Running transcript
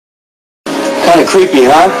Kind of creepy,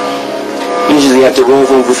 huh? Usually you have to roll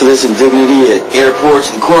over for this indignity at airports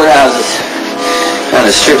and courthouses. Kind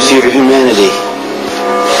of strips you of your humanity.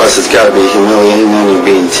 Plus, it's got to be humiliating when you're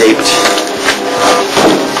being taped.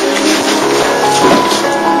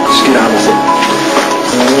 Just get on with it.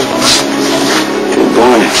 Good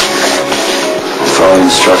boy. Follow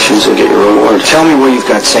instructions, you'll get your reward. Tell me where you've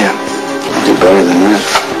got Sam. I'll do better than that.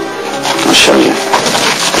 I'll show you.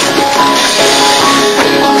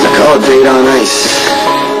 I call it bait on ice.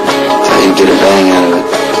 That's how you get a bang out of it.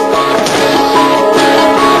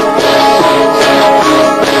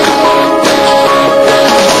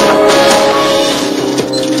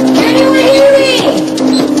 Can you hear me?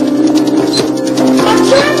 I'm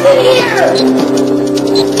trapped in here!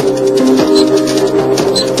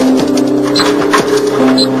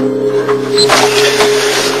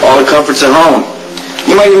 All the comforts at home.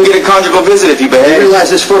 You might even get a conjugal visit if you behave. I realize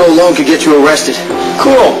this photo alone could get you arrested.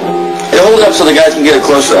 Cool. Hey, hold it up so the guys can get a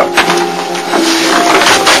close-up.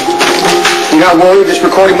 You're not worried this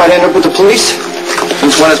recording might end up with the police?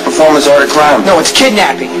 Since when is performance art a crime? No, it's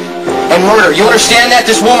kidnapping and murder. You understand that?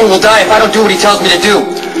 This woman will die if I don't do what he tells me to do.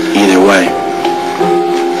 Either way.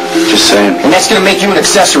 Just saying. And that's gonna make you an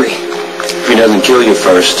accessory. If he doesn't kill you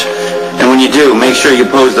first. And when you do, make sure you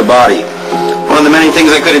pose the body. One of the many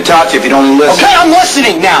things I could have taught you if you'd only listen. Okay, I'm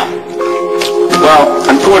listening now. Well,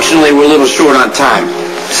 unfortunately, we're a little short on time.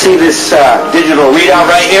 See this digital readout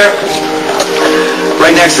right here?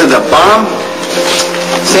 Right next to the bomb?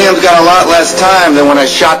 Sam's got a lot less time than when I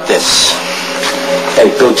shot this. Hey,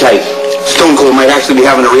 go tight. Stone Cold might actually be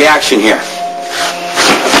having a reaction here.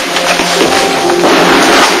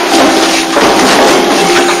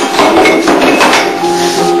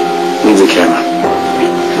 Leave the camera.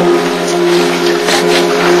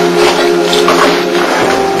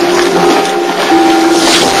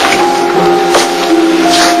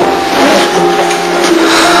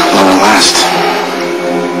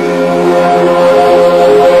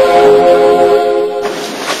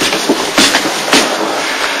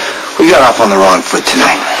 We got off on the wrong foot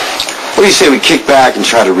tonight. What do you say we kick back and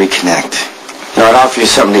try to reconnect? You know, I'd offer you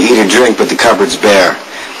something to eat or drink, but the cupboard's bare.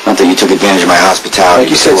 Not that you took advantage of my hospitality. Like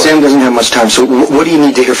you said, Sam doesn't have much time, so what do you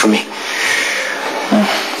need to hear from me?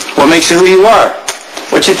 What makes you who you are?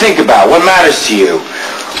 What you think about? What matters to you?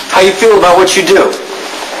 How you feel about what you do?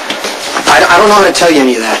 I don't know how to tell you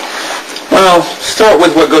any of that. Well, start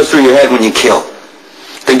with what goes through your head when you kill.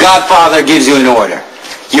 The Godfather gives you an order.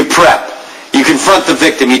 You prep. You confront the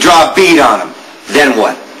victim. You draw a bead on him. Then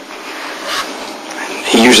what?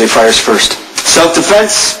 He usually fires first.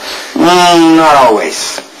 Self-defense? Not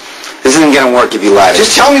always. This isn't going to work if you lie to me.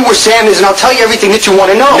 Just tell me where Sam is and I'll tell you everything that you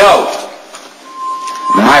want to know. No.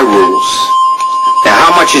 My rules. Now,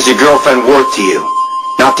 how much is your girlfriend worth to you?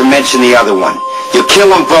 Not to mention the other one. You'll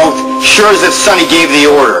kill them both, sure as if Sonny gave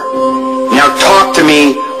the order. Now talk to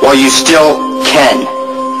me while you still can.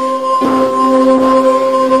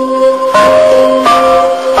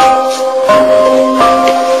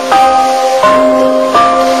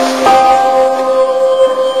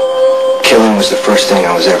 Killing was the first thing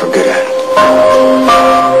I was ever good at.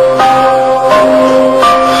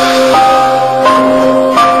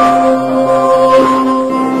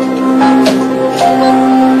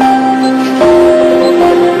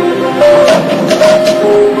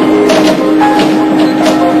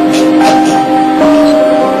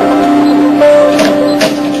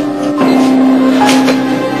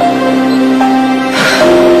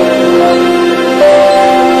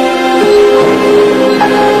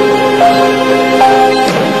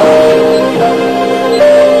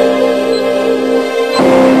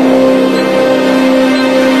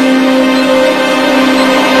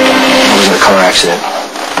 Accident.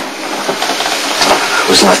 It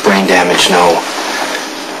was not brain damage, no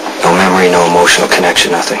memory, no emotional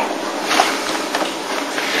connection, nothing.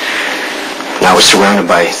 And I was surrounded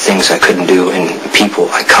by things I couldn't do and people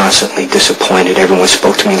I constantly disappointed. Everyone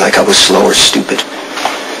spoke to me like I was slow or stupid.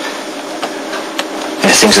 And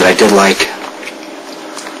the things that I did like,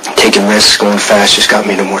 taking risks, going fast, just got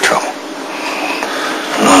me into more trouble.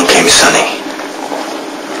 Along came Sonny.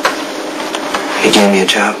 He gave me a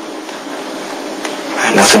job.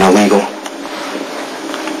 Nothing illegal. I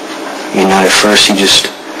mean, not at first. He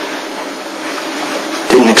just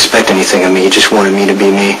didn't expect anything of me. He just wanted me to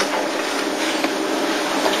be me.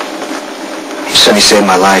 Sonny saved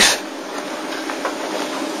my life.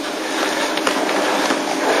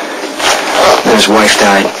 Then his wife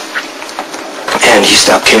died. And he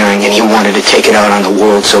stopped caring, and he wanted to take it out on the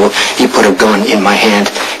world, so he put a gun in my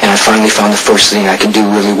hand, and I finally found the first thing I could do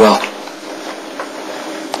really well.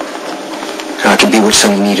 I could be what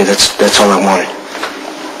Sonny needed. That's all I wanted.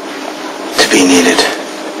 To be needed.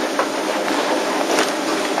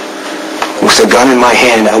 With the gun in my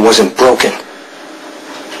hand, I wasn't broken.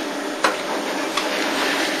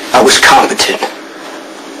 I was competent.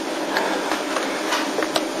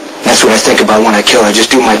 That's what I think about when I kill. I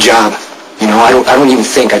just do my job. You know, I don't even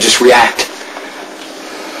think. I just react.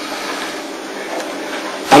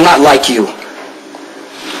 I'm not like you.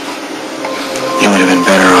 You would have been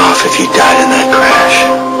better off if you died in that crash.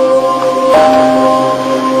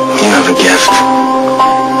 You have a gift.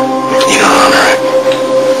 You don't honor it.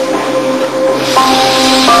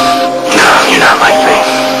 No, you're not like me.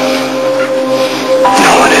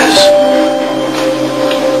 No one is.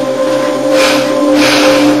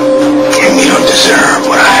 And you don't deserve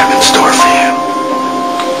what I have in store for you.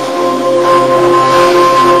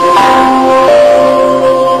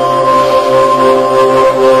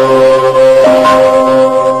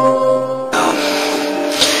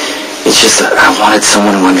 It's just that I wanted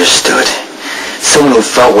someone who understood. Someone who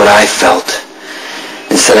felt what I felt.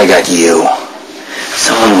 Instead I got you.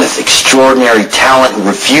 Someone with extraordinary talent who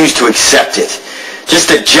refused to accept it.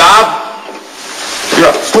 Just a job?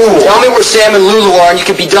 You're a fool. Tell me where Sam and Lulu are and you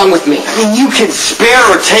can be done with me. I mean, you can spare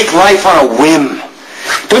or take life on a whim.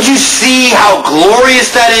 Don't you see how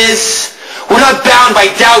glorious that is? We're not bound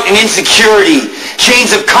by doubt and insecurity,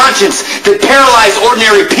 chains of conscience that paralyze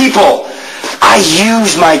ordinary people. I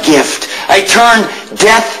use my gift. I turn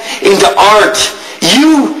death into art.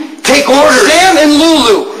 You take orders. Sam and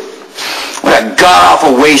Lulu! What a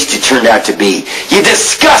god-awful waste you turned out to be. You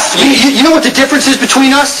disgust me. You know what the difference is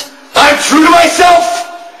between us? I'm true to myself.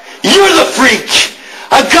 You're the freak.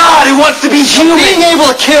 A god who wants to be human. Being able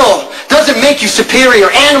to kill doesn't make you superior.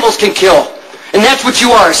 Animals can kill. And that's what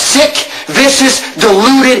you are. A sick, vicious,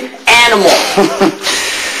 deluded animal.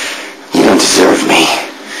 You don't deserve me.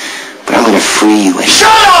 But I'm going to free you and... Shut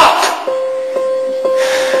up!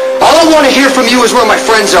 All I want to hear from you is where my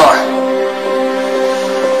friends are.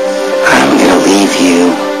 I'm going to leave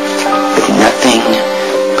you with nothing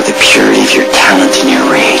but the purity of your talent and your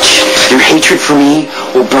rage. Your hatred for me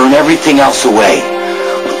will burn everything else away.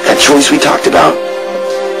 That choice we talked about,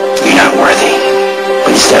 you're not worthy.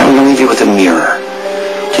 But instead I'm going to leave you with a mirror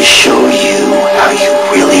to show you how you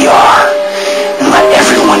really are. And let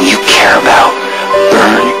everyone you care about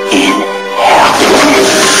burn in hell.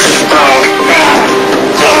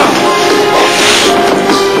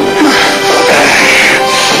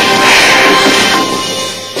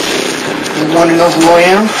 You want to know who I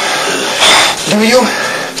am? Do you?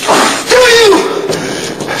 Do you?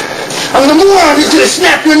 I'm the moron who's gonna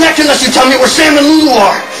snap your neck unless you tell me where Sam and Lulu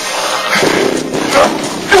are.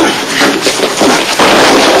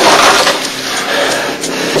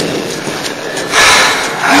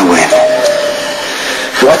 I win.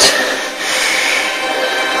 What?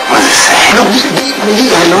 We're the same. No,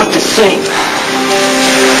 we are not the same.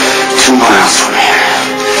 2 miles from here.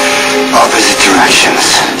 Opposite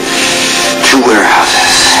directions. 2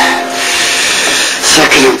 warehouses.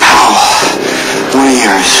 Second and Powell. One of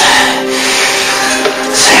yours.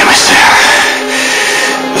 Sam is there.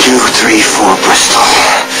 2, 3, 4 Bristol.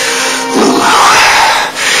 Lulu.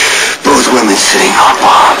 Both women sitting on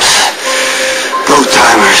bombs. Both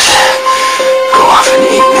timers go off in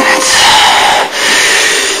 8 minutes.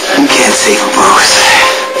 You can't save them both.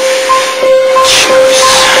 Choose.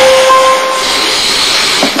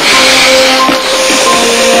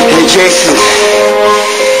 Hey, Jason.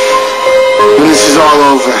 When this is all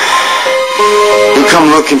over, you'll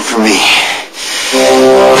come looking for me.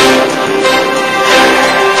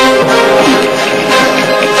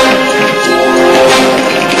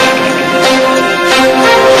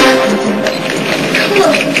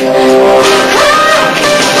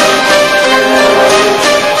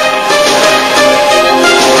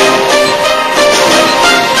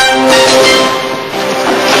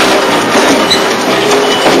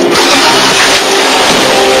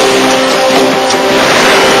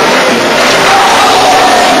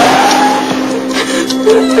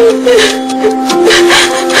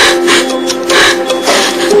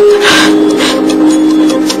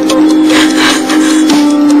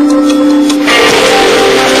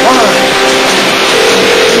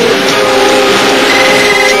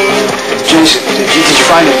 Did you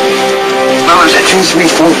find it? No, it's at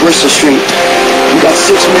 234 Bristol Street. You got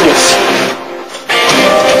 6 minutes.